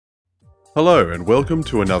Hello and welcome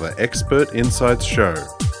to another Expert Insights show.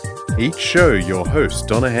 Each show, your host,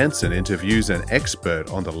 Donna Hanson, interviews an expert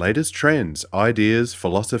on the latest trends, ideas,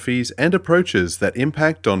 philosophies, and approaches that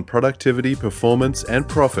impact on productivity, performance, and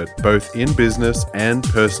profit, both in business and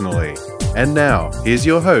personally. And now, here's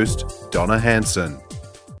your host, Donna Hanson.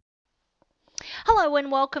 Hello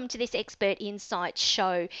and welcome to this Expert Insights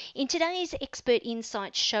show. In today's Expert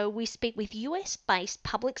Insights show, we speak with US-based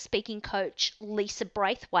public speaking coach Lisa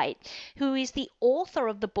Braithwaite, who is the author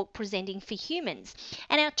of the book Presenting for Humans.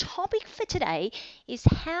 And our topic for today is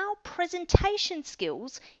how presentation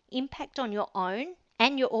skills impact on your own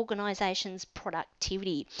and your organisation's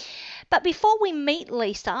productivity. But before we meet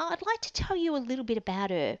Lisa, I'd like to tell you a little bit about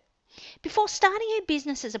her. Before starting her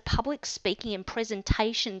business as a public speaking and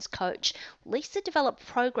presentations coach, Lisa developed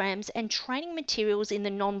programs and training materials in the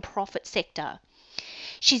non-profit sector.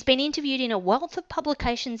 She's been interviewed in a wealth of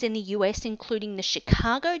publications in the US, including the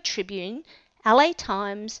Chicago Tribune, LA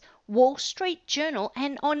Times, Wall Street Journal,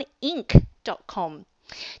 and on Inc.com.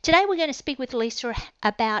 Today we're going to speak with Lisa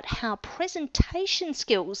about how presentation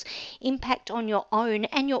skills impact on your own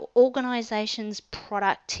and your organisation's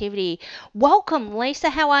productivity. Welcome, Lisa.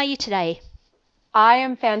 How are you today? I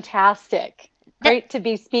am fantastic. That, Great to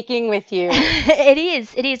be speaking with you. it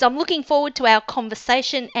is. It is. I'm looking forward to our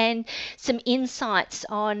conversation and some insights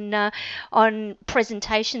on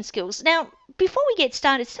presentation skills. Now, before we get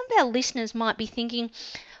started, some of our listeners might be thinking,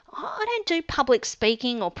 "Oh, I don't do public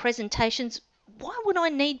speaking or presentations. Why would I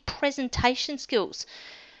need presentation skills?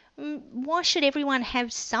 Why should everyone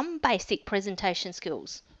have some basic presentation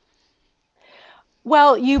skills?"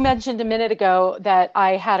 Well, you mentioned a minute ago that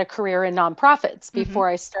I had a career in nonprofits before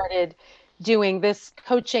I started doing this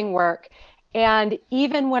coaching work. And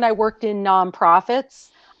even when I worked in nonprofits,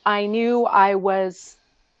 I knew I was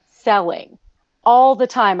selling. All the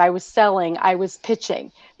time I was selling, I was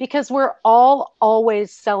pitching, because we're all always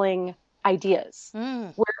selling ideas.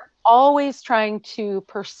 We're always trying to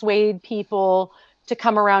persuade people to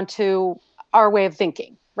come around to our way of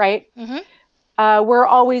thinking, right? We're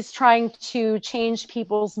always trying to change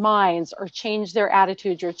people's minds or change their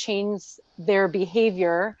attitudes or change their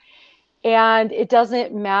behavior. And it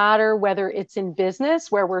doesn't matter whether it's in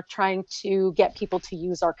business where we're trying to get people to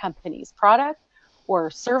use our company's product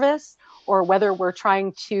or service, or whether we're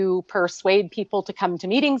trying to persuade people to come to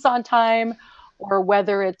meetings on time, or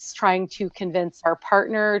whether it's trying to convince our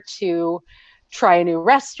partner to try a new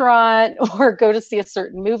restaurant or go to see a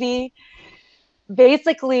certain movie.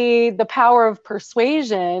 Basically, the power of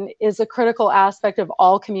persuasion is a critical aspect of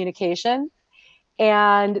all communication.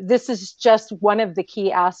 And this is just one of the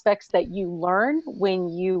key aspects that you learn when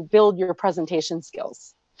you build your presentation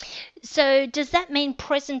skills. So does that mean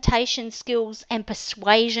presentation skills and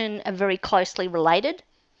persuasion are very closely related?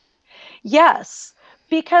 Yes,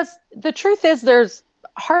 because the truth is there's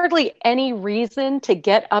hardly any reason to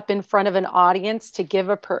get up in front of an audience to give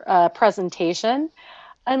a presentation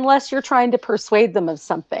unless you're trying to persuade them of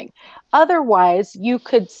something. Otherwise, you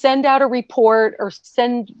could send out a report or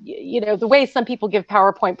send, the way some people give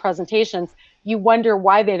PowerPoint presentations, you wonder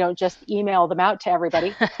why they don't just email them out to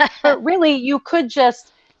everybody. But really, you could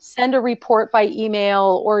just send a report by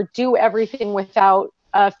email or do everything without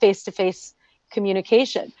face-to-face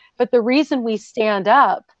communication. But the reason we stand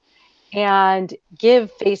up and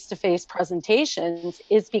give face-to-face presentations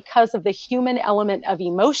is because of the human element of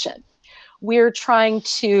emotion. We're trying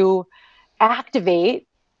to activate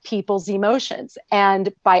people's emotions.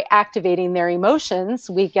 And by activating their emotions,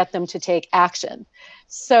 we get them to take action.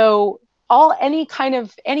 So any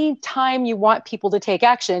time you want people to take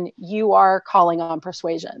action, you are calling on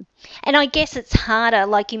persuasion. And I guess it's harder,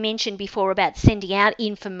 like you mentioned before, about sending out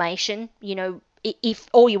information, if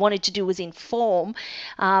all you wanted to do was inform,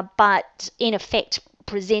 but in effect,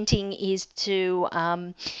 presenting is to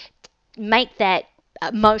make that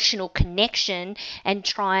emotional connection and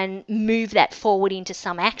try and move that forward into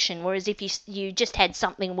some action. Whereas if you just had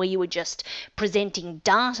something where you were just presenting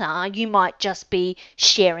data, you might just be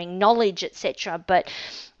sharing knowledge, etc. But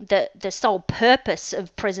the sole purpose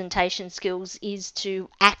of presentation skills is to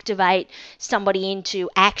activate somebody into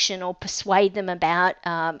action or persuade them about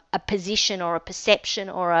a position or a perception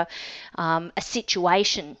or a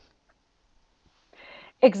situation.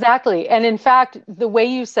 Exactly. And in fact, the way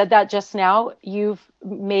you said that just now, you've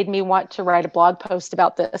made me want to write a blog post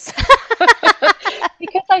about this.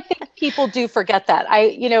 Because I think people do forget that.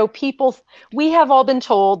 We have all been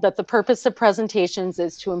told that the purpose of presentations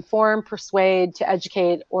is to inform, persuade, to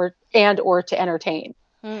educate, or to entertain.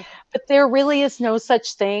 But there really is no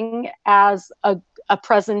such thing as a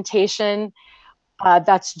presentation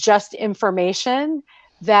that's just information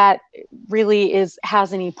that really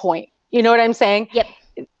has any point. You know what I'm saying? Yep.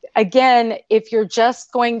 Again, if you're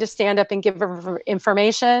just going to stand up and give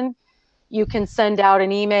information, you can send out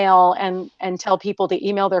an email and tell people to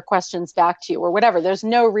email their questions back to you or whatever. There's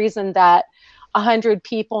no reason that 100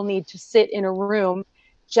 people need to sit in a room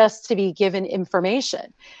just to be given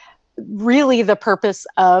information. Really, the purpose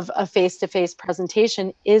of a face-to-face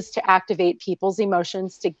presentation is to activate people's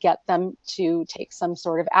emotions, to get them to take some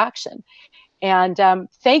sort of action. And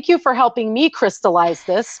thank you for helping me crystallize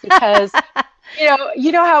this, because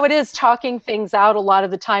you know how it is, talking things out a lot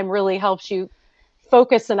of the time really helps you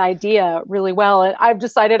focus an idea really well. And I've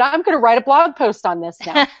decided I'm going to write a blog post on this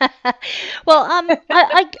now. Well,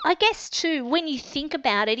 I guess too, when you think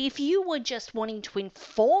about it, if you were just wanting to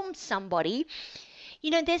inform somebody,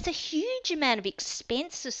 there's a huge amount of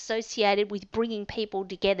expense associated with bringing people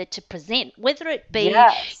together to present, whether it be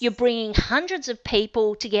Yes. you're bringing hundreds of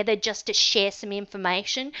people together just to share some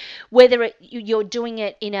information, whether you're doing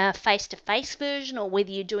it in a face-to-face version or whether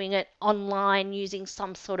you're doing it online using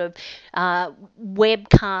some sort of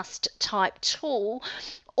webcast type tool,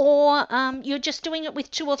 or you're just doing it with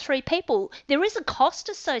 2 or 3 people. There is a cost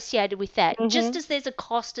associated with that, just as there's a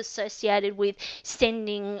cost associated with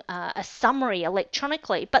sending a summary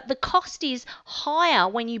electronically. But the cost is higher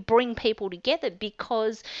when you bring people together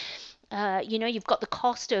because you've got the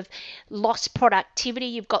cost of lost productivity,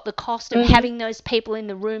 you've got the cost of having those people in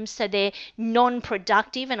the room so they're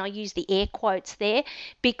non-productive, and I use the air quotes there,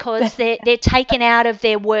 because they're taken out of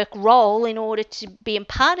their work role in order to be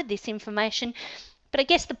imparted this information. But I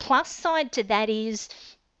guess the plus side to that is,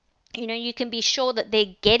 you can be sure that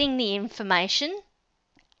they're getting the information,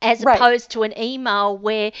 as Right. opposed to an email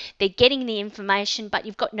where they're getting the information but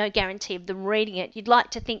you've got no guarantee of them reading it. You'd like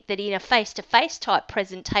to think that in a face-to-face type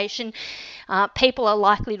presentation, people are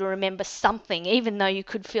likely to remember something, even though you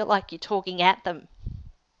could feel like you're talking at them.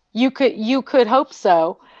 You could hope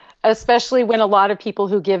so, especially when a lot of people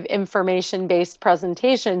who give information-based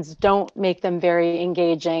presentations don't make them very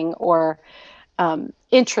engaging or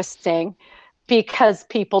interesting, because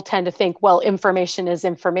people tend to think, well, information is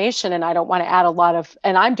information, and I don't want to add a lot of,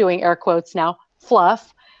 and I'm doing air quotes now,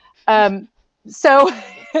 fluff. So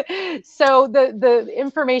the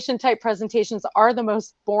information type presentations are the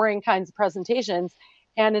most boring kinds of presentations,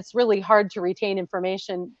 and it's really hard to retain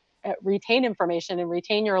information and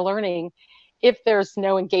retain your learning if there's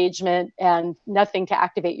no engagement and nothing to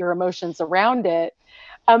activate your emotions around it.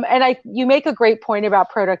 And you make a great point about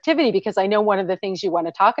productivity, because I know one of the things you want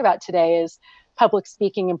to talk about today is public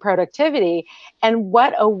speaking and productivity, and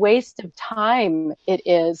what a waste of time it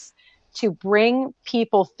is to bring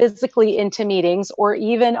people physically into meetings or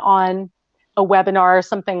even on a webinar or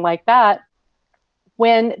something like that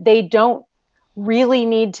when they don't really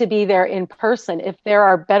need to be there in person. If there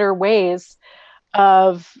are better ways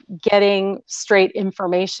of getting straight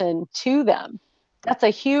information to them, that's a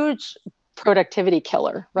huge productivity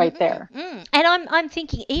killer right there. And I'm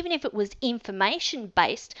thinking, even if it was information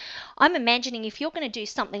based, I'm imagining if you're going to do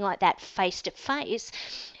something like that face to face,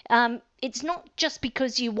 it's not just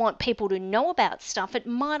because you want people to know about stuff. It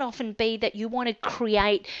might often be that you want to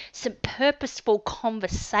create some purposeful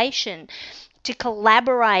conversation, to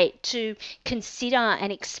collaborate, to consider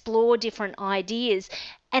and explore different ideas.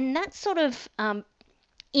 And that sort of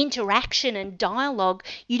interaction and dialogue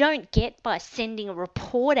you don't get by sending a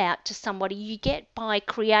report out to somebody. You get by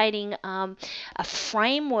creating a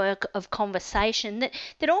framework of conversation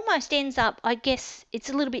that almost ends up, I guess it's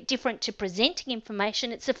a little bit different to presenting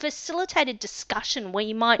information. It's a facilitated discussion where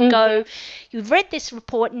you might go, you've read this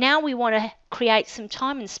report, now we want to create some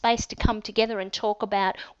time and space to come together and talk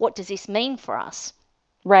about what does this mean for us.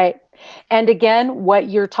 Right. And again, what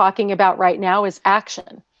you're talking about right now is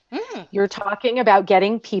action. You're talking about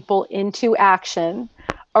getting people into action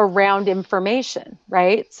around information,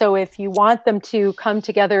 right? So if you want them to come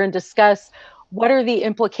together and discuss what are the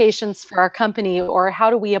implications for our company, or how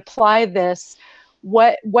do we apply this,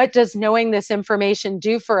 what does knowing this information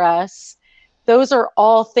do for us, those are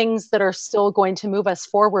all things that are still going to move us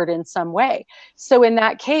forward in some way. So in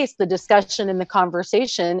that case, the discussion and the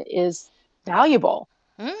conversation is valuable.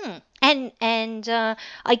 And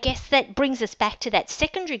I guess that brings us back to that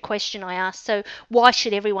secondary question I asked. So why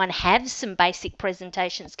should everyone have some basic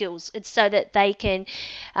presentation skills? It's so that they can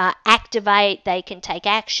activate, they can take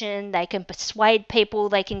action, they can persuade people,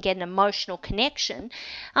 they can get an emotional connection.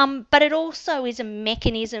 But it also is a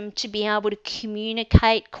mechanism to be able to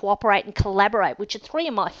communicate, cooperate and collaborate, which are 3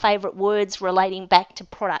 of my favourite words relating back to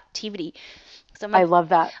productivity. I love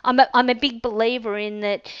that. I'm a big believer in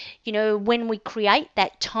that, when we create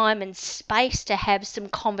that time and space to have some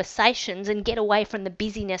conversations and get away from the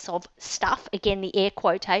busyness of stuff, again, the air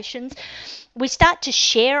quotations, we start to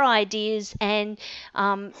share ideas and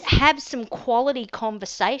have some quality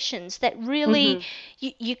conversations that really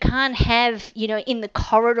you can't have, in the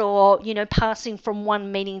corridor, passing from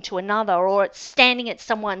one meeting to another, or it's standing at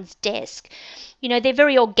someone's desk. They're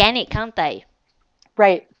very organic, aren't they?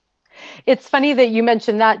 Right. It's funny that you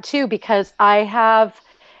mentioned that too, because I have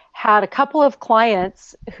had a couple of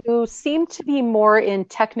clients who seem to be more in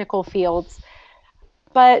technical fields,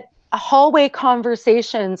 but hallway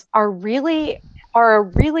conversations are a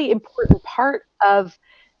really important part of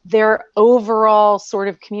their overall sort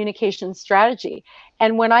of communication strategy.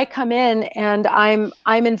 And when I come in and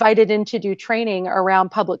I'm invited in to do training around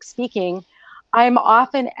public speaking, I'm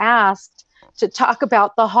often asked to talk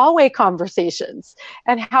about the hallway conversations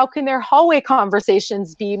and how can their hallway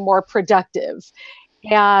conversations be more productive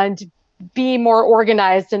and be more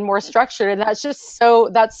organized and more structured. And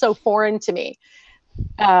that's so foreign to me.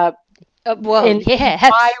 Well, in yeah,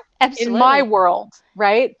 my in my absolutely. world,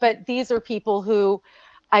 right? But these are people who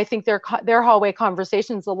I think their hallway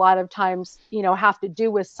conversations a lot of times, have to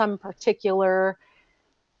do with some particular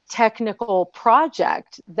technical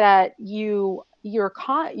project that you're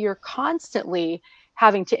constantly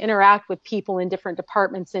having to interact with people in different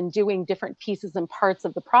departments and doing different pieces and parts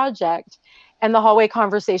of the project. And the hallway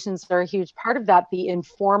conversations are a huge part of that, the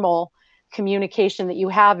informal communication that you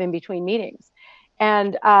have in between meetings.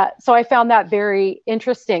 And so I found that very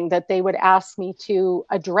interesting that they would ask me to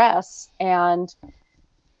address and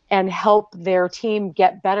help their team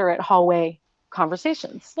get better at hallway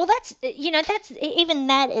conversations. Well, that's even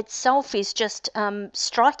that itself is just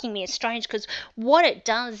striking me as strange, because what it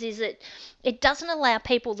does is it doesn't allow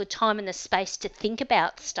people the time and the space to think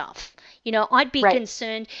about stuff. I'd be Right.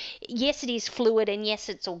 concerned. Yes, it is fluid, and yes,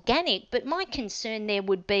 it's organic, but my concern there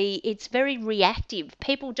would be it's very reactive.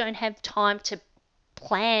 People don't have time to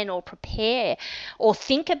plan or prepare or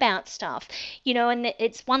think about stuff, and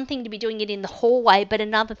it's one thing to be doing it in the hallway, but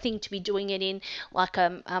another thing to be doing it in like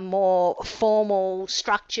a more formal,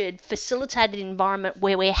 structured, facilitated environment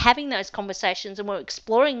where we're having those conversations and we're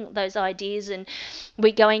exploring those ideas, and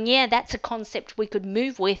we're going, yeah, that's a concept we could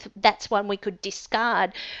move with, that's one we could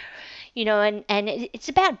discard. And it's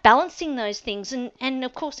about balancing those things, and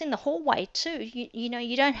of course in the hallway too,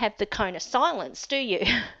 you don't have the cone of silence, do you?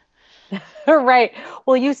 Right.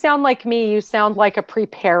 Well, you sound like me. You sound like a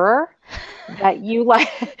preparer that you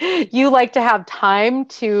like to have time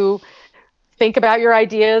to think about your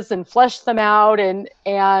ideas and flesh them out and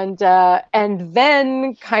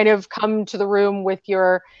then kind of come to the room with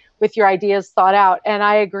your ideas thought out. And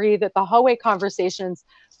I agree that the hallway conversations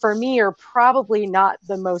for me are probably not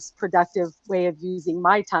the most productive way of using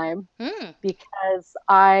my time Mm, because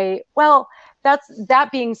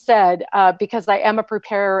that being said, because I am a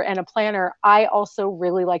preparer and a planner, I also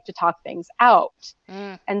really like to talk things out.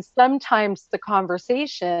 mm. And sometimes the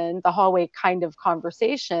hallway kind of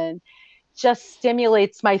conversation, just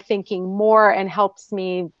stimulates my thinking more and helps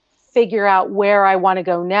me figure out where I want to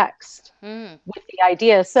go next Mm. with the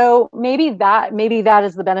idea. So maybe that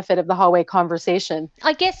is the benefit of the hallway conversation,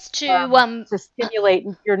 I guess to stimulate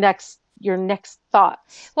your next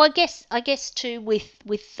thoughts. well, I guess too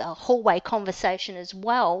with a hallway conversation as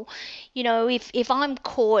well. If I'm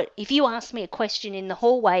caught, if you ask me a question in the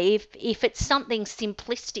hallway, if it's something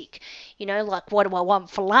simplistic, like what do I want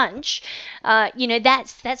for lunch,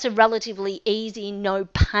 that's a relatively easy, no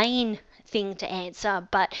pain thing to answer.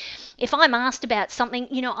 But if I'm asked about something,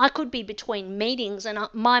 I could be between meetings and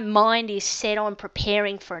my mind is set on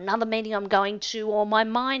preparing for another meeting I'm going to, or my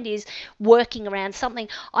mind is working around something.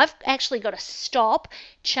 I've actually got to stop,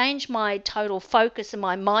 change my total focus and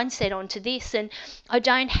my mindset onto this, and I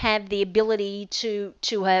don't have the ability to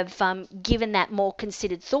have given that more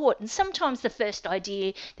considered thought. And sometimes the first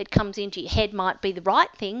idea that comes into your head might be the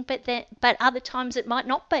right thing, but other times it might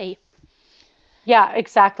not be. Yeah,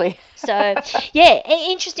 exactly. So, yeah,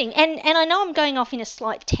 interesting. And I know I'm going off in a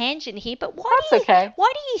slight tangent here, but That's okay.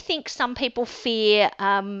 why do you think some people fear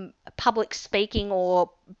public speaking or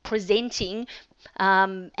presenting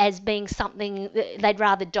as being something they'd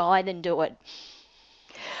rather die than do it?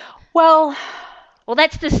 Well, Well,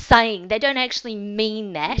 that's the saying. They don't actually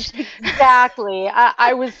mean that. exactly.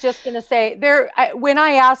 I was just going to say when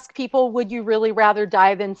I ask people, would you really rather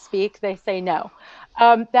die than speak? They say no.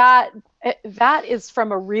 That is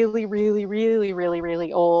from a really, really, really, really,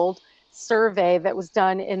 really old survey that was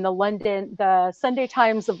done in the Sunday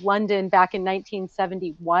Times of London back in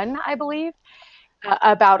 1971, I believe.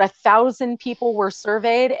 About 1,000 people were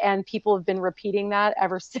surveyed, and people have been repeating that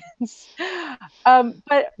ever since.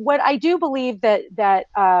 But what I do believe that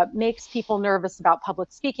makes people nervous about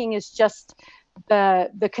public speaking is just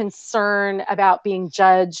the concern about being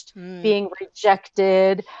judged, being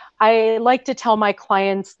rejected. I like to tell my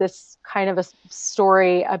clients this kind of a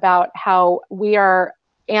story about how we are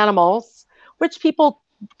animals, which people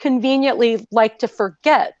conveniently like to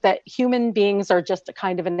forget that human beings are just a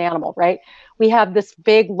kind of an animal, right? We have this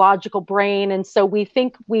big logical brain, and so we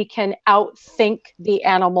think we can outthink the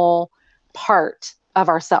animal part of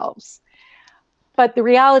ourselves. But the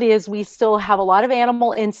reality is we still have a lot of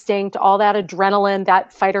animal instinct, all that adrenaline,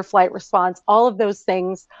 that fight or flight response, all of those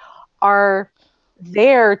things are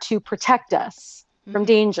there to protect us from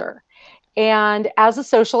danger. And as a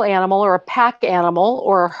social animal or a pack animal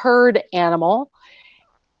or a herd animal,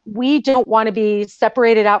 we don't want to be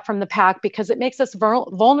separated out from the pack because it makes us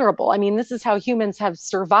vulnerable. I mean, this is how humans have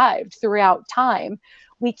survived throughout time.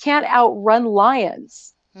 We can't outrun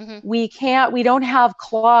lions. We don't have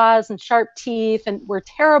claws and sharp teeth, and we're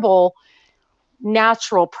terrible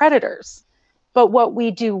natural predators. But what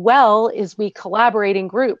we do well is we collaborate in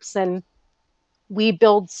groups, and we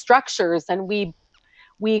build structures, and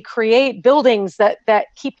we create buildings that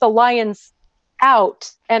keep the lions out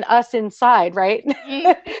and us inside, right?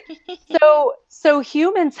 So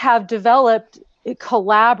humans have developed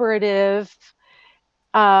collaborative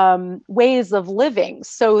ways of living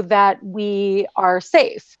so that we are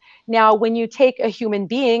safe. Now, when you take a human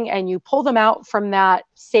being and you pull them out from that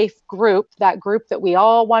safe group, that group that we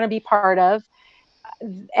all want to be part of,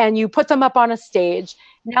 and you put them up on a stage,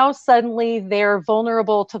 now suddenly they're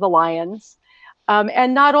vulnerable to the lions.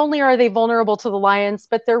 And not only are they vulnerable to the lions,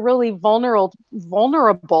 but they're really vulnerable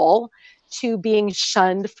to being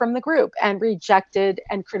shunned from the group and rejected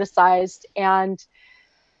and criticized and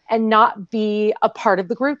not be a part of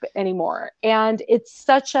the group anymore. And it's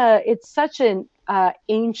such an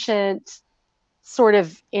ancient sort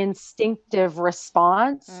of instinctive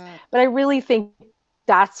response, but I really think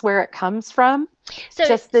that's where it comes from. So,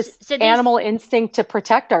 just this animal instinct to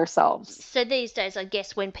protect ourselves. So these days, I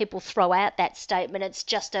guess when people throw out that statement, it's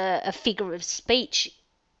just a figure of speech.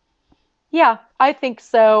 Yeah, I think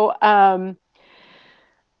so. And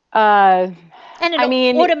an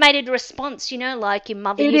automated response, like your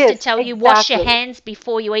mother used to tell you, wash your hands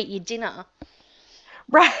before you eat your dinner.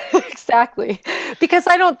 Right, exactly. Because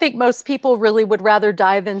I don't think most people really would rather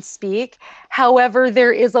die than speak. However,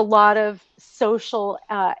 there is a lot of social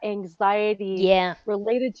anxiety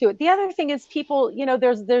related to it. The other thing is people,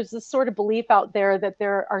 there's this sort of belief out there that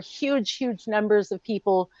there are huge numbers of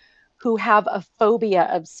people who have a phobia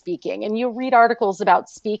of speaking. And you'll read articles about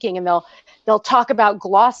speaking, and they'll talk about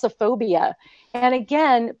glossophobia. And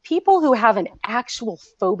again, people who have an actual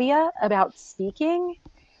phobia about speaking,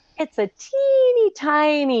 it's a teeny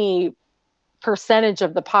tiny percentage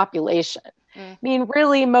of the population. I mean,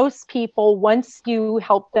 really, most people, once you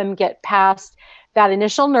help them get past that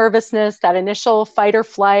initial nervousness, that initial fight or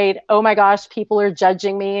flight, oh my gosh, people are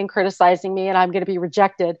judging me and criticizing me and I'm going to be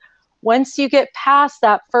rejected. Once you get past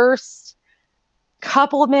that first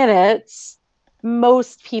couple of minutes,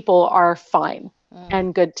 most people are fine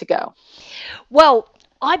and good to go. Well,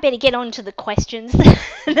 I better get on to the questions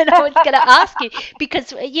that I was going to ask you,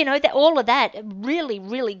 because, all of that, really,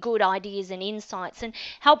 really good ideas and insights, and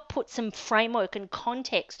help put some framework and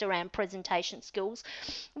context around presentation skills.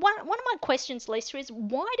 One of my questions, Lisa, is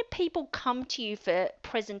why do people come to you for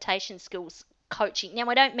presentation skills coaching? Now,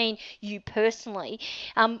 I don't mean you personally.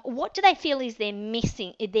 What do they feel is they're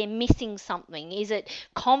missing? They're missing something. Is it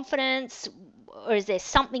confidence, or is there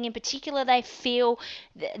something in particular they feel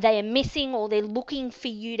they are missing, or they're looking for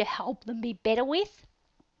you to help them be better with?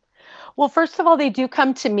 Well, first of all, they do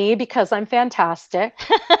come to me because I'm fantastic.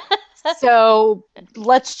 So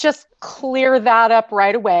let's just clear that up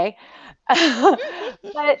right away.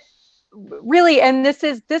 But really, and this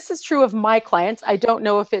is true of my clients. I don't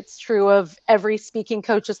know if it's true of every speaking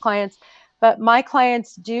coach's clients, but my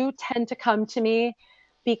clients do tend to come to me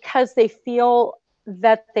because they feel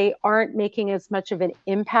that they aren't making as much of an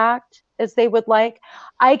impact as they would like.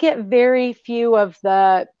 I get very few of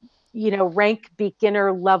the, rank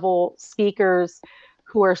beginner level speakers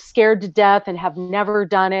who are scared to death and have never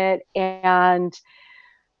done it and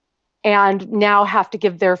now have to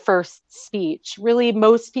give their first speech. Really,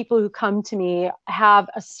 most people who come to me have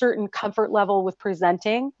a certain comfort level with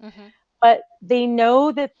presenting, but they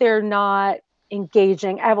know that they're not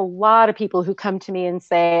engaging. I have a lot of people who come to me and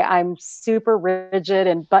say, I'm super rigid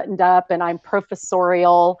and buttoned up and I'm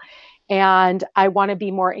professorial and I want to be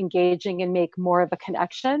more engaging and make more of a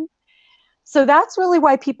connection. So that's really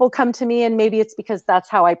why people come to me, and maybe it's because that's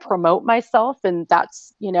how I promote myself, and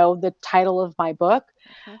that's, the title of my book.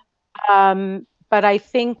 Mhm. But I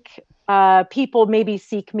think people maybe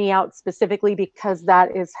seek me out specifically because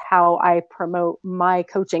that is how I promote my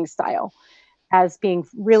coaching style, as being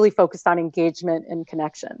really focused on engagement and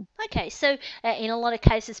connection. Okay, so in a lot of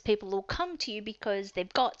cases, people will come to you because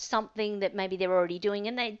they've got something that maybe they're already doing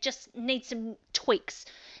and they just need some tweaks.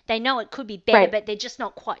 They know it could be better, Right. but they're just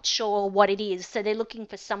not quite sure what it is. So they're looking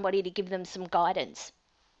for somebody to give them some guidance.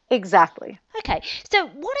 Exactly. Okay, so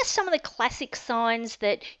what are some of the classic signs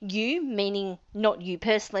that you, meaning not you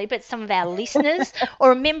personally, but some of our listeners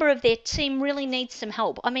or a member of their team really needs some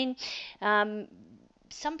help? I mean, um,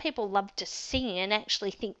 some people love to sing and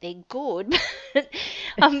actually think they're good.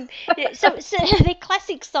 um, so they're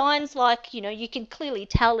classic signs like, you can clearly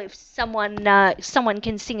tell if someone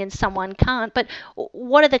can sing and someone can't. But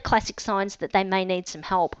what are the classic signs that they may need some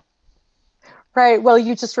help? Right. Well,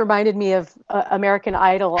 you just reminded me of American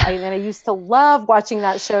Idol. And I used to love watching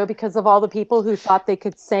that show because of all the people who thought they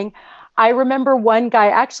could sing. I remember one guy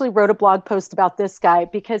actually wrote a blog post about this guy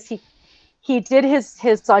because he did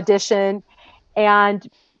his audition, and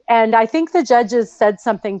I think the judges said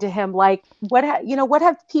something to him like, what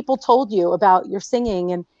have people told you about your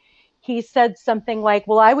singing? And he said something like,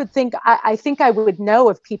 well, I think I would know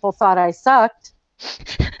if people thought I sucked.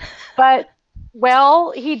 But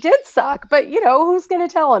well, he did suck, but who's going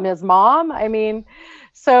to tell him? His mom? I mean,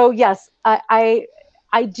 so yes, I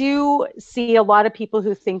do see a lot of people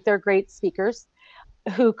who think they're great speakers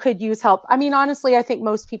who could use help. I mean, honestly, I think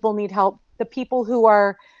most people need help. The people who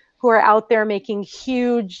are out there making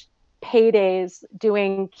huge paydays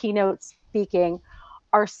doing keynote speaking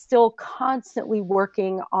are still constantly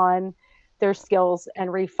working on their skills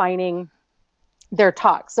and refining their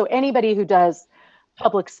talk. So anybody who does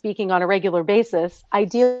public speaking on a regular basis,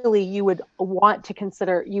 ideally you would want to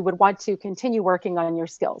continue working on your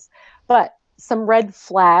skills. But some red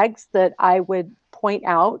flags that I would point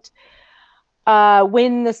out,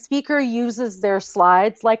 when the speaker uses their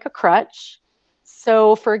slides like a crutch.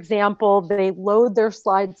 So, for example, they load their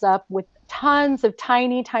slides up with tons of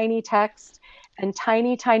tiny, tiny text and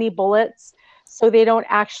tiny, tiny bullets, so they don't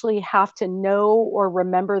actually have to know or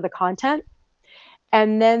remember the content.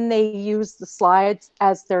 And then they use the slides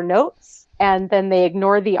as their notes, and then they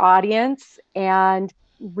ignore the audience and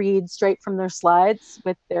read straight from their slides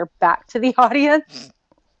with their back to the audience.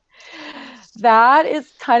 That is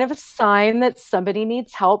kind of a sign that somebody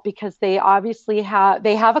needs help, because they obviously have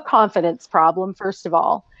a confidence problem, first of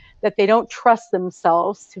all, that they don't trust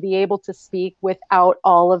themselves to be able to speak without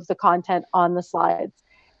all of the content on the slides.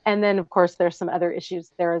 And then, of course, there's some other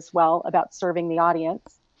issues there as well about serving the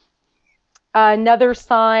audience. Another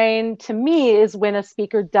sign to me is when a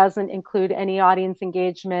speaker doesn't include any audience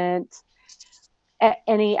engagement,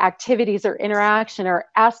 any activities or interaction, or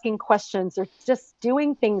asking questions, or just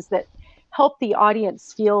doing things that help the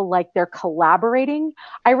audience feel like they're collaborating.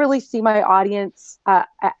 I really see my audience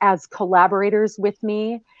as collaborators with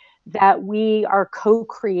me, that we are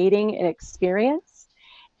co-creating an experience,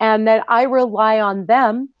 and that I rely on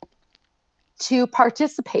them to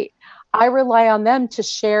participate. I rely on them to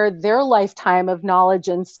share their lifetime of knowledge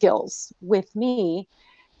and skills with me,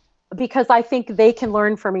 because I think they can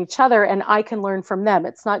learn from each other and I can learn from them.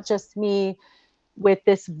 It's not just me with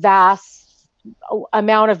this vast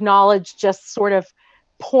amount of knowledge, just sort of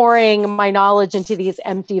pouring my knowledge into these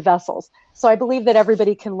empty vessels. So I believe that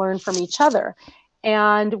everybody can learn from each other.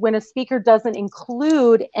 And when a speaker doesn't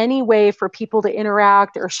include any way for people to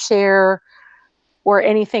interact or share or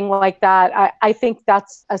anything like that, I think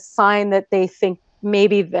that's a sign that they think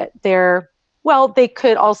maybe that they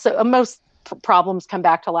could also, most problems come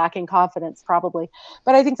back to lacking confidence probably.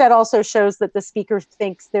 But I think that also shows that the speaker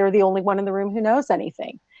thinks they're the only one in the room who knows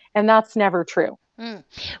anything. And that's never true. Mm.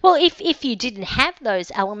 Well, if you didn't have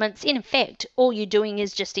those elements, in effect, all you're doing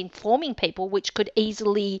is just informing people, which could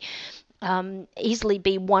easily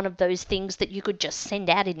be one of those things that you could just send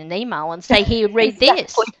out in an email and say, here, read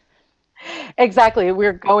this. Exactly.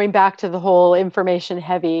 We're going back to the whole information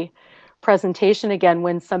heavy presentation again,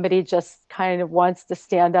 when somebody just kind of wants to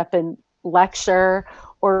stand up and lecture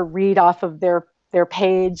or read off of their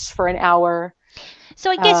page for an hour.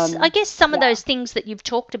 So I guess some of those things that you've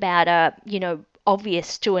talked about are,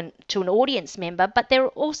 obvious to an audience member, but they're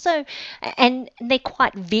also, and they're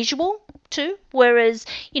quite visual too. Whereas,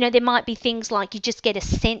 there might be things like you just get a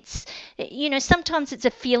sense, sometimes it's a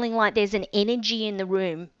feeling like there's an energy in the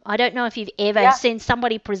room. I don't know if you've ever seen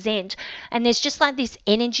somebody present and there's just like this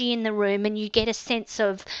energy in the room, and you get a sense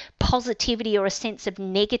of positivity or a sense of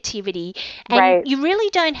negativity, and you really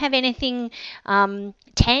don't have anything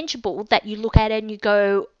tangible that you look at it and you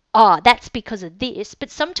go, oh, that's because of this.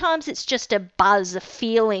 But sometimes it's just a buzz, a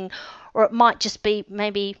feeling, or it might just be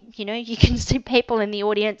maybe, you can see people in the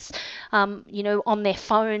audience, on their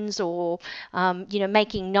phones or,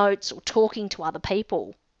 making notes or talking to other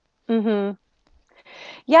people. Mm-hmm.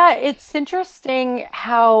 Yeah, it's interesting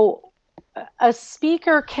how a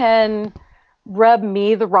speaker can rub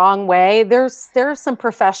me the wrong way. There are some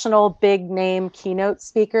professional big name keynote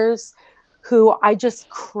speakers who I just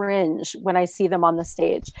cringe when I see them on the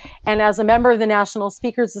stage. And as a member of the National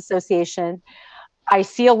Speakers Association, I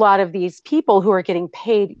see a lot of these people who are getting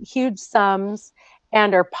paid huge sums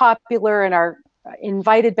and are popular and are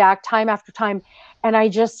invited back time after time. And I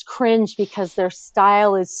just cringe because their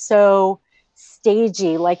style is so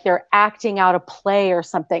stagey, like they're acting out a play or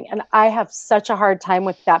something. And I have such a hard time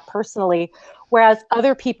with that personally. Whereas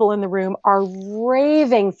other people in the room are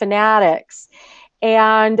raving fanatics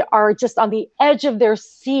and are just on the edge of their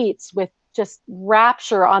seats with just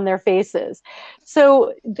rapture on their faces.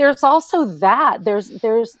 So there's also that. There's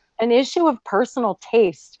an issue of personal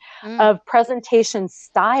taste, of presentation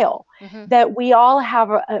style, that we all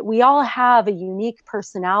have a unique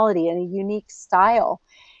personality and a unique style,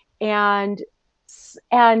 and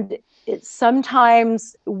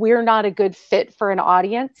sometimes we're not a good fit for an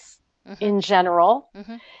audience in general.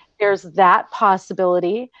 There's that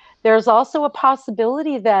possibility. There's also a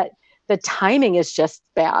possibility that the timing is just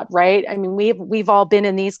bad, right? I mean, we've all been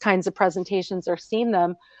in these kinds of presentations or seen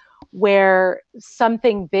them where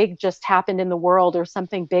something big just happened in the world or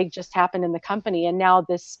something big just happened in the company, and now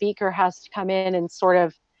this speaker has to come in and sort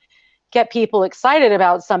of get people excited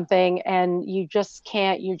about something, and you're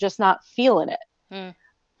just not feeling it.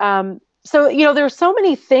 So, there's so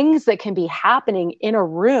many things that can be happening in a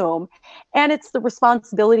room, and it's the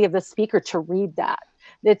responsibility of the speaker to read that.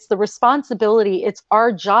 It's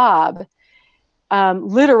our job,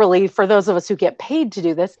 literally, for those of us who get paid to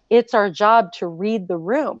do this, it's our job to read the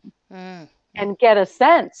room and get a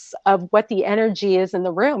sense of what the energy is in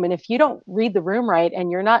the room. And if you don't read the room right,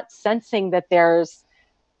 and you're not sensing that there's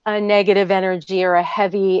a negative energy or a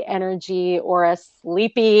heavy energy or a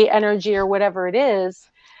sleepy energy or whatever it is,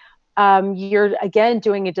 you're again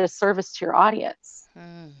doing a disservice to your audience.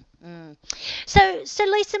 So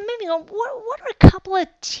Lisa, moving on, what are a couple of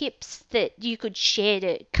tips that you could share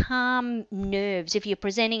to calm nerves if you're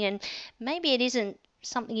presenting, and maybe it isn't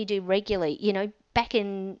something you do regularly? Back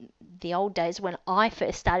in the old days when I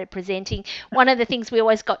first started presenting, one of the things we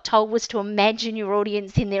always got told was to imagine your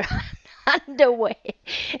audience in their underwear.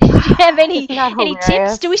 Do you have any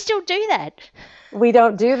tips? Do we still do that? We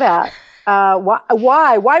don't do that.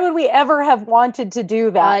 Why would we ever have wanted to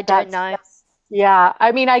do that? I don't know. Yeah,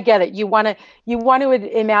 I mean, I get it. You want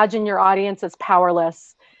to imagine your audience as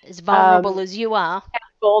powerless, as vulnerable as you are.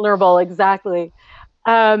 Vulnerable, exactly.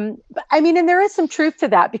 But I mean, and there is some truth to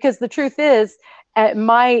that, because the truth is,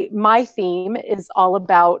 my theme is all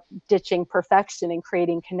about ditching perfection and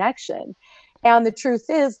creating connection. And the truth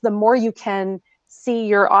is, the more you can see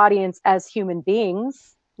your audience as human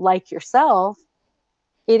beings like yourself,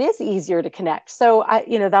 it is easier to connect. So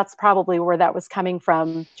that's probably where that was coming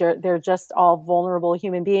from. They're just all vulnerable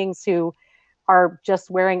human beings who are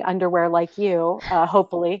just wearing underwear like you,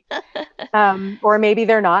 hopefully, or maybe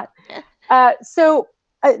they're not. So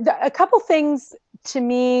a couple things to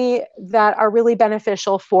me that are really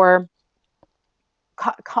beneficial for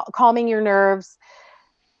calming your nerves.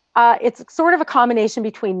 It's sort of a combination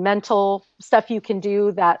between mental stuff you can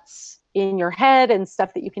do that's in your head and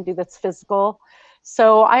stuff that you can do that's physical.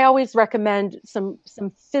 So I always recommend some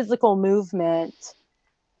physical movement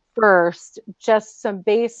first, just some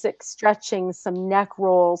basic stretching, some neck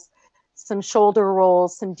rolls, some shoulder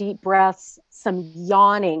rolls, some deep breaths, some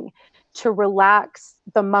yawning to relax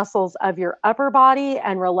the muscles of your upper body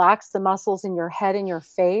and relax the muscles in your head and your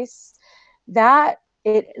face.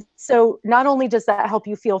 So not only does that help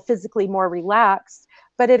you feel physically more relaxed,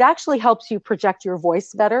 but it actually helps you project your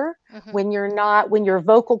voice better when your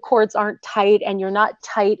vocal cords aren't tight and you're not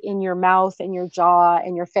tight in your mouth and your jaw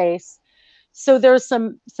and your face. So there's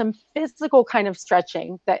some physical kind of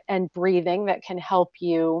stretching and breathing that can help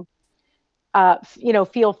you,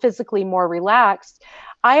 feel physically more relaxed.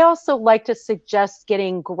 I also like to suggest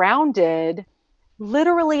getting grounded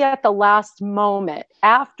literally at the last moment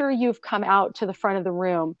after you've come out to the front of the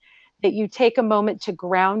room, that you take a moment to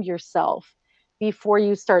ground yourself before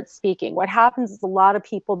you start speaking. What happens is a lot of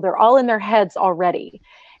people, they're all in their heads already,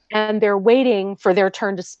 and they're waiting for their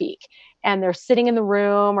turn to speak. And they're sitting in the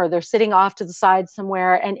room or they're sitting off to the side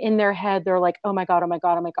somewhere. And in their head, they're like, oh my God, oh my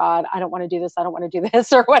God, oh my God, I don't want to do this. I don't want to do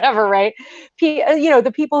this or whatever, right?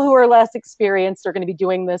 The people who are less experienced are going to be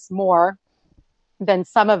doing this more. than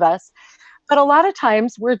some of us. But a lot of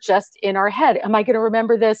times we're just in our head. Am I going to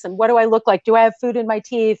remember this? And what do I look like? Do I have food in my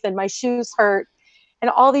teeth? And my shoes hurt? And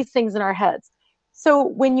all these things in our heads. So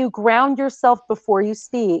when you ground yourself before you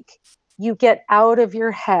speak, you get out of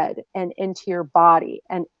your head and into your body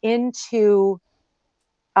and into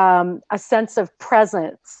a sense of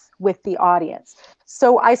presence with the audience.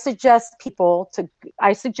 So I suggest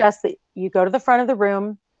that you go to the front of the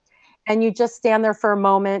room and you just stand there for a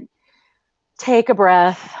moment, take a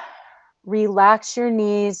breath, relax your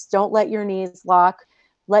knees. Don't let your knees lock.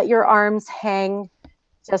 Let your arms hang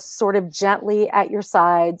just sort of gently at your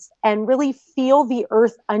sides and really feel the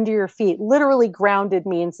earth under your feet. Literally grounded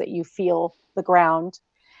means that you feel the ground.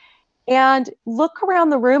 And look around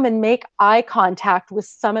the room and make eye contact with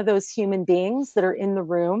some of those human beings that are in the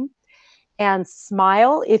room and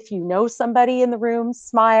smile. If you know somebody in the room,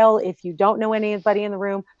 smile. If you don't know anybody in the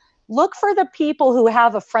room, look for the people who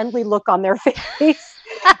have a friendly look on their face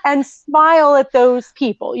and smile at those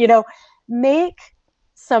people. Make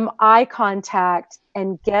some eye contact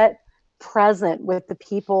and get present with the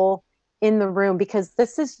people in the room, because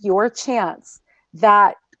this is your chance.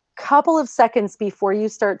 That couple of seconds before you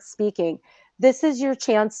start speaking, this is your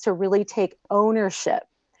chance to really take ownership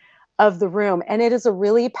of the room. And it is a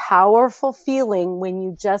really powerful feeling when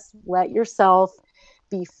you just let yourself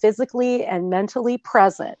be physically and mentally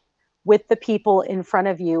present with the people in front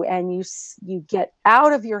of you, and you get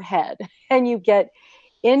out of your head and you get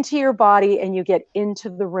into your body and you get into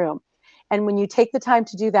the room. And when you take the time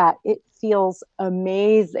to do that, it feels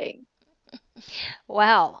amazing.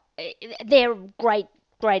 Wow, they're great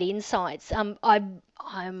insights.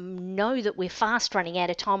 I know that we're fast running out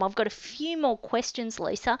of time. I've got a few more questions,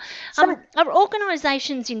 Lisa. Sure. Are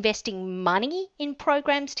organisations investing money in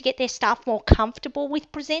programs to get their staff more comfortable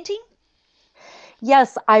with presenting?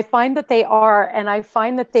 Yes, I find that they are, and I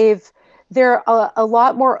find that they're a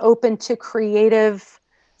lot more open to creative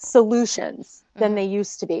solutions than they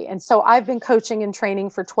used to be. And so I've been coaching and training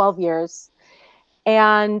for 12 years.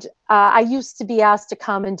 And I used to be asked to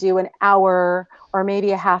come and do an hour or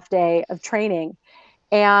maybe a half day of training.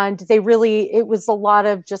 And it was a lot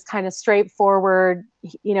of just kind of straightforward,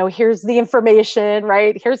 here's the information,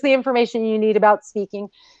 right? Here's the information you need about speaking,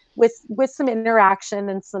 with some interaction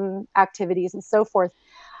and some activities and so forth.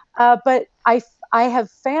 But I have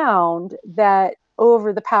found that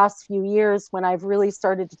over the past few years, when I've really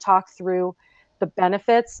started to talk through the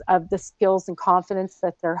benefits of the skills and confidence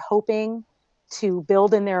that they're hoping to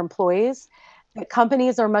build in their employees, that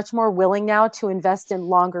companies are much more willing now to invest in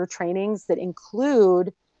longer trainings that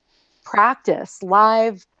include practice,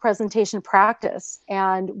 live presentation practice,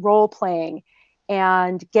 and role playing,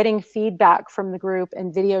 and getting feedback from the group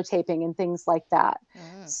and videotaping and things like that.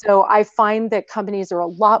 So I find that companies are a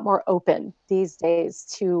lot more open these days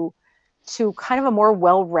to kind of a more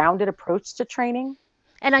well-rounded approach to training.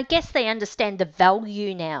 And I guess they understand the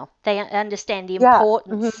value now. They understand the Yeah.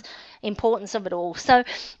 importance of it all. So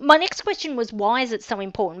my next question was, why is it so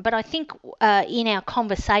important? But I think in our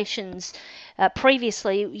conversations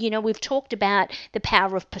previously, we've talked about the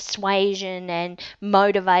power of persuasion and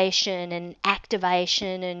motivation and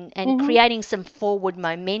activation and creating some forward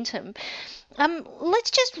momentum.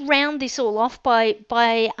 Let's just round this all off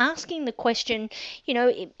by asking the question,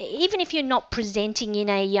 even if you're not presenting in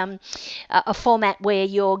a format where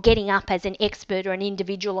you're getting up as an expert or an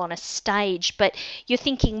individual on a stage, but you're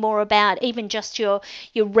thinking more about even just your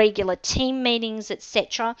regular team meetings,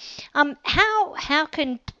 etc. How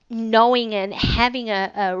can knowing and having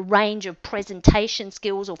a range of presentation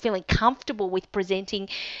skills or feeling comfortable with presenting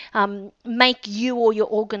make you or your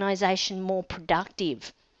organisation more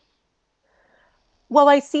productive? Well,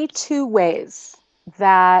 I see two ways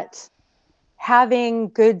that having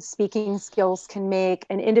good speaking skills can make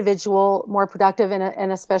an individual more productive,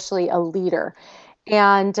 and especially a leader.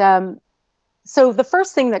 And so the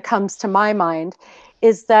first thing that comes to my mind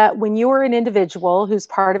is that when you are an individual who's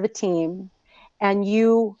part of a team and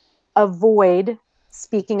you avoid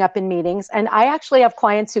speaking up in meetings, and I actually have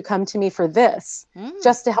clients who come to me for this,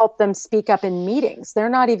 just to help them speak up in meetings. They're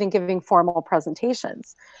not even giving formal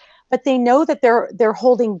presentations, but they know that they're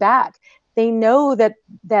holding back. They know that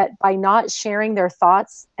by not sharing their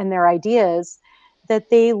thoughts and their ideas, that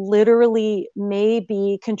they literally may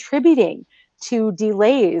be contributing to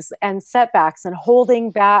delays and setbacks and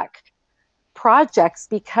holding back projects,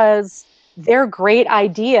 because their great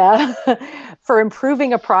idea for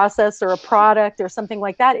improving a process or a product or something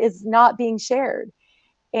like that is not being shared.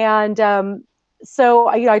 And so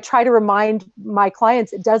I try to remind my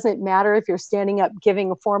clients, it doesn't matter if you're standing up giving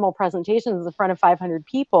a formal presentation in front of 500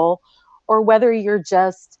 people, or whether you're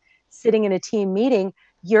just sitting in a team meeting.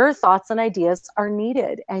 your thoughts and ideas are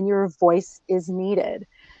needed and your voice is needed.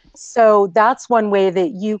 So that's one way that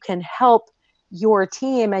you can help your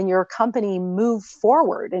team and your company move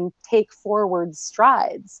forward and take forward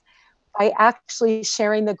strides by actually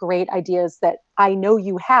sharing the great ideas that I know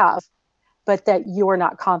you have, but that you're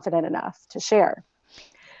not confident enough to share.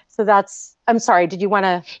 So that's, I'm sorry, did you want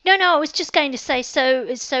to? No, I was just going to say,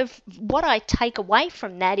 so what I take away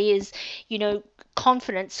from that is,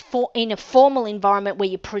 confidence for in a formal environment where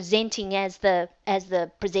you're presenting as the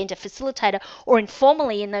presenter facilitator, or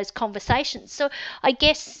informally in those conversations. So I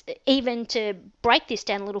guess, even to break this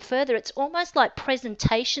down a little further, it's almost like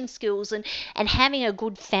presentation skills and having a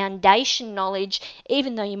good foundation knowledge,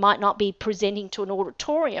 even though you might not be presenting to an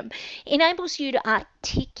auditorium, enables you to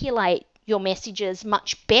articulate your messages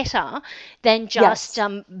much better than just Yes.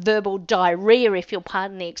 verbal diarrhea, if you'll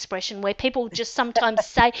pardon the expression, where people just sometimes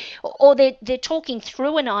say, or they're talking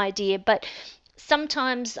through an idea, but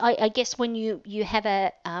sometimes I guess when you have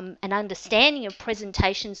an understanding of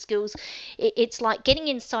presentation skills, it's like getting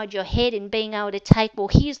inside your head and being able to take, well,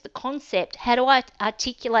 here's the concept, how do I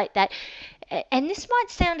articulate that? And this might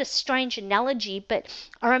sound a strange analogy, but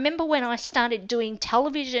I remember when I started doing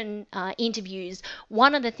television interviews,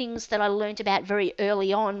 one of the things that I learned about very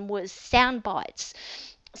early on was sound bites.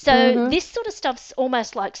 So Mm-hmm. this sort of stuff's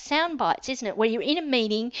almost like sound bites, isn't it? Where you're in a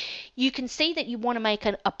meeting, you can see that you want to make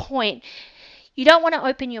a point, you don't want to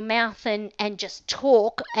open your mouth and just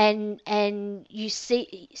talk, and you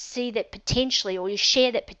see that potentially, or you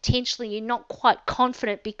share that potentially you're not quite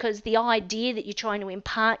confident because the idea that you're trying to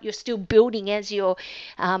impart, you're still building as you're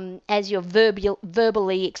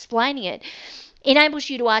verbally explaining it, enables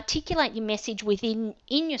you to articulate your message within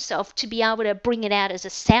in yourself to be able to bring it out as a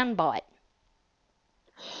soundbite.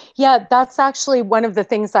 Yeah, that's actually one of the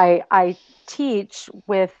things I teach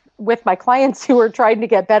with my clients who are trying to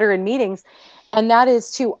get better in meetings, and that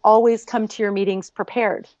is to always come to your meetings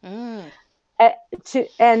prepared. Mm. Uh,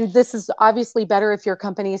 and this is obviously better if your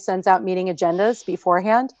company sends out meeting agendas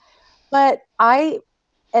beforehand, but I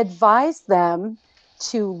advise them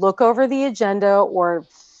to look over the agenda or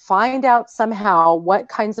find out somehow what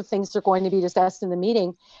kinds of things are going to be discussed in the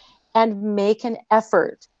meeting and make an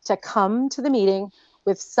effort to come to the meeting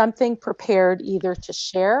with something prepared either to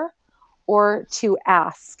share or to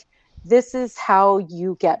ask. This is how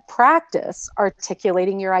you get practice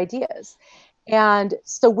articulating your ideas. And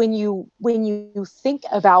so when you think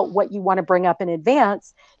about what you want to bring up in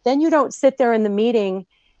advance, then you don't sit there in the meeting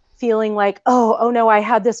feeling like, oh no, I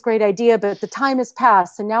had this great idea, but the time has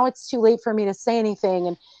passed and now it's too late for me to say anything.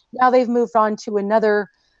 And now they've moved on to another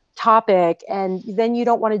topic. And then you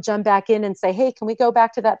don't want to jump back in and say, hey, can we go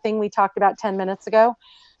back to that thing we talked about 10 minutes ago?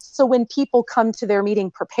 So when people come to their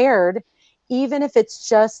meeting prepared, even if it's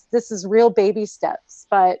just, this is real baby steps,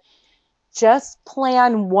 but just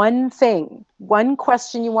plan one thing, one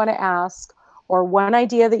question you want to ask, or one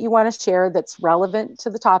idea that you want to share that's relevant to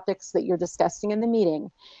the topics that you're discussing in the meeting.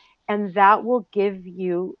 And that will give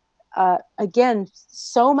you, again,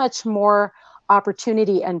 so much more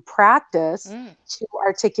opportunity and practice Mm. to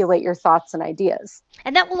articulate your thoughts and ideas.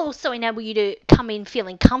 And that will also enable you to come in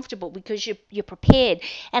feeling comfortable because you're prepared.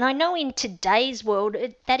 And I know in today's world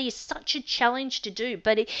that is such a challenge to do.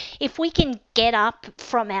 But if we can get up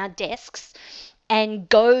from our desks and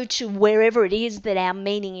go to wherever it is that our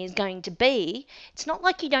meeting is going to be, it's not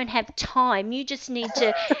like you don't have time. You just need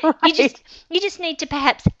to you Right. just you just need to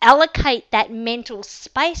perhaps allocate that mental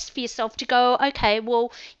space for yourself to go, okay,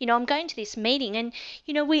 well, I'm going to this meeting, and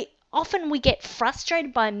we get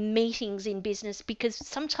frustrated by meetings in business because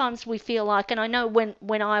sometimes we feel like, and I know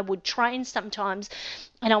when I would train sometimes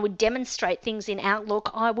and I would demonstrate things in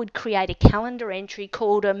Outlook, I would create a calendar entry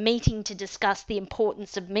called a meeting to discuss the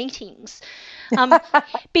importance of meetings. Um,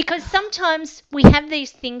 because sometimes we have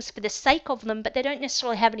these things for the sake of them, but they don't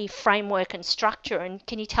necessarily have any framework and structure. And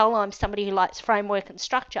can you tell I'm somebody who likes framework and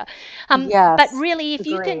structure? But Yes, really, if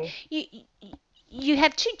you can, agree. you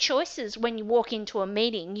have two choices when you walk into a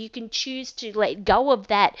meeting. You can choose to let go of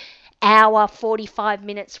that hour, 45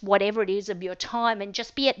 minutes, whatever it is of your time, and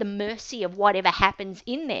just be at the mercy of whatever happens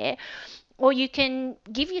in there. Or you can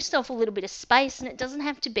give yourself a little bit of space, and it doesn't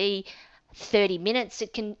have to be 30 minutes.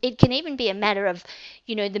 It can even be a matter of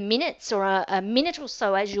the minutes, or a minute or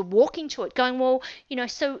so as you're walking to it, going, well,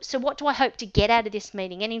 so what do I hope to get out of this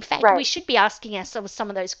meeting? And in fact, we Right, should be asking ourselves some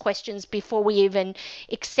of those questions before we even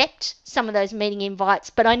accept some of those meeting invites.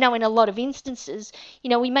 But I know in a lot of instances,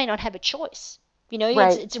 we may not have a choice.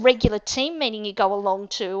 it's right. it's a regular team meeting you go along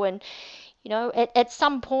to, and at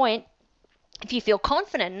some point, if you feel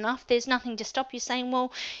confident enough, there's nothing to stop you saying,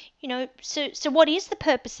 well, so what is the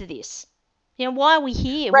purpose of this? Why are we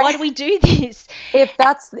here? Right. Why do we do this? If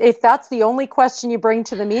that's the only question you bring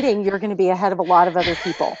to the meeting, you're going to be ahead of a lot of other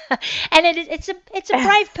people. And it's a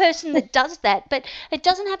brave person that does that, but it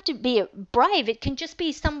doesn't have to be brave. It can just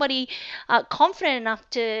be somebody confident enough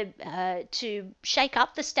to shake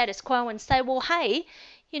up the status quo and say, well, hey,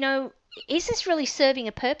 is this really serving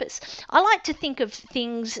a purpose? I like to think of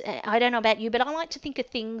things, I don't know about you, but I like to think of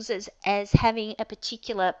things as having a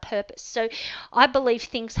particular purpose. So I believe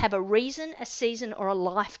things have a reason, a season, or a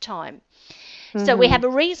lifetime. So we have a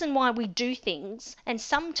reason why we do things, and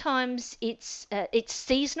sometimes it's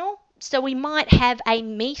seasonal. So we might have a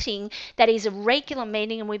meeting that is a regular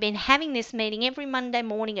meeting, and we've been having this meeting every Monday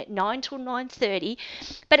morning at 9 till 9:30.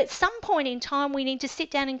 But at some point in time, we need to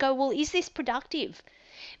sit down and go, well, is this productive?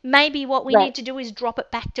 Maybe what we need to do is drop it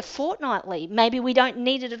back to fortnightly. Maybe we don't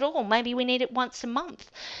need it at all. Maybe we need it once a month.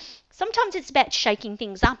 Sometimes it's about shaking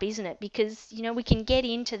things up, isn't it? Because, we can get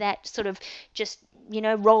into that sort of just,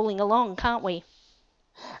 rolling along, can't we?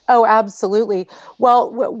 Oh, absolutely.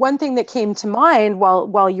 Well, one thing that came to mind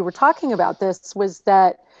while you were talking about this was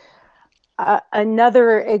that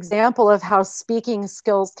another example of how speaking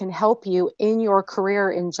skills can help you in your career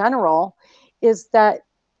in general is that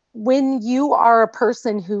when you are a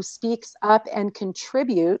person who speaks up and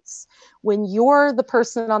contributes, when you're the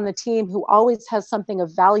person on the team who always has something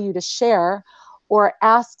of value to share or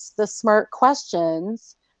asks the smart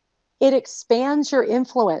questions, it expands your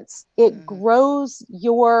influence. It grows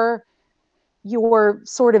your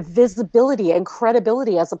sort of visibility and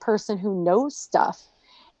credibility as a person who knows stuff.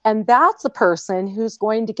 And that's a person who's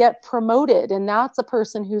going to get promoted, and that's a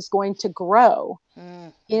person who's going to grow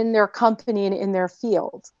in their company and in their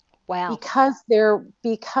field. Wow. Because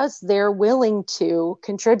they're willing to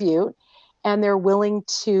contribute and they're willing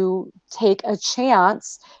to take a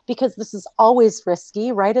chance, because this is always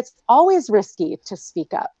risky, right? It's always risky to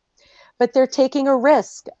speak up, but they're taking a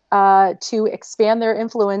risk to expand their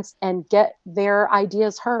influence and get their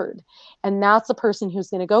ideas heard. And that's a person who's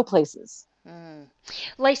going to go places.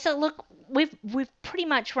 Lisa, look, we've pretty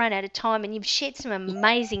much run out of time, and you've shared some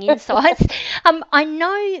amazing insights. I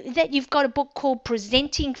know that you've got a book called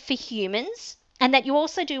Presenting for Humans, and that you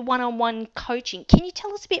also do one-on-one coaching. Can you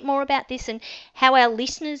tell us a bit more about this and how our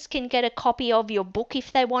listeners can get a copy of your book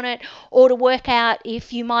if they want it, or to work out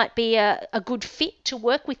if you might be a good fit to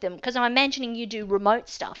work with them? Because I'm imagining you do remote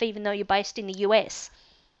stuff, even though you're based in the US.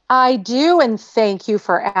 I do, and thank you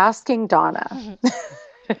for asking, Donna.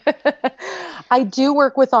 I do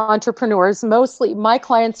work with entrepreneurs. Mostly, my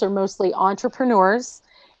clients are mostly entrepreneurs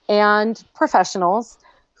and professionals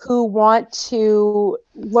who want to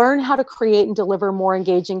learn how to create and deliver more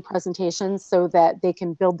engaging presentations so that they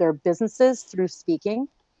can build their businesses through speaking.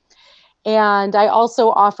 And I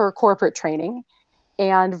also offer corporate training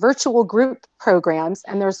and virtual group programs.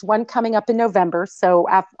 And there's one coming up in November. So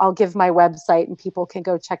I'll give my website and people can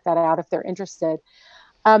go check that out if they're interested.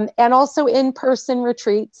 And also in-person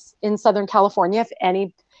retreats in Southern California.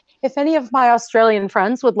 If any of my Australian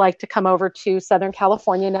friends would like to come over to Southern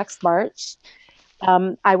California next March,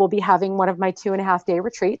 I will be having one of my 2.5-day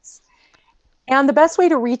retreats. And the best way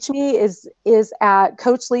to reach me is at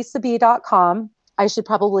coachlisab.com. I should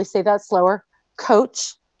probably say that slower.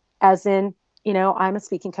 Coach, as in, I'm a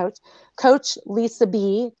speaking coach.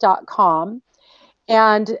 coachlisab.com.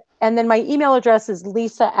 And then my email address is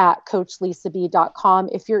lisa@coachlisab.com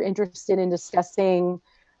if you're interested in discussing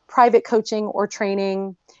private coaching or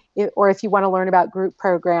training, or if you want to learn about group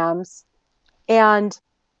programs. And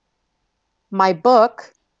my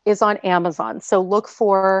book is on Amazon. So look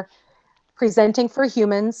for Presenting for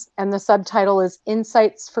Humans, and the subtitle is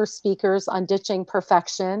Insights for Speakers on Ditching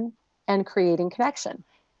Perfection and Creating Connection.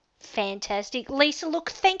 Fantastic. Lisa,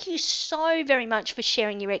 look, thank you so very much for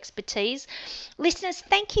sharing your expertise. Listeners,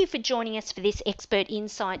 thank you for joining us for this Expert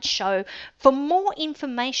Insights show. For more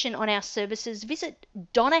information on our services, visit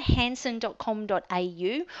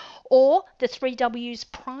donnahanson.com.au or the 3Ws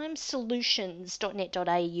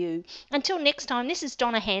primesolutions.net.au. Until next time, this is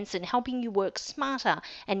Donna Hanson, helping you work smarter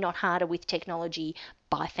and not harder with technology.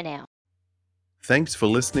 Bye for now. Thanks for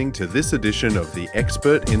listening to this edition of the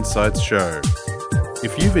Expert Insights Show.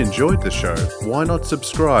 If you've enjoyed the show, why not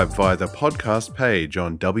subscribe via the podcast page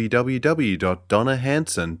on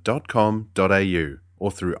www.donnahanson.com.au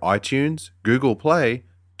or through iTunes, Google Play,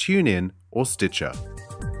 TuneIn, or Stitcher.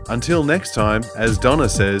 Until next time, as Donna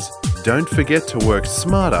says, don't forget to work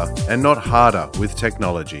smarter and not harder with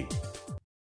technology.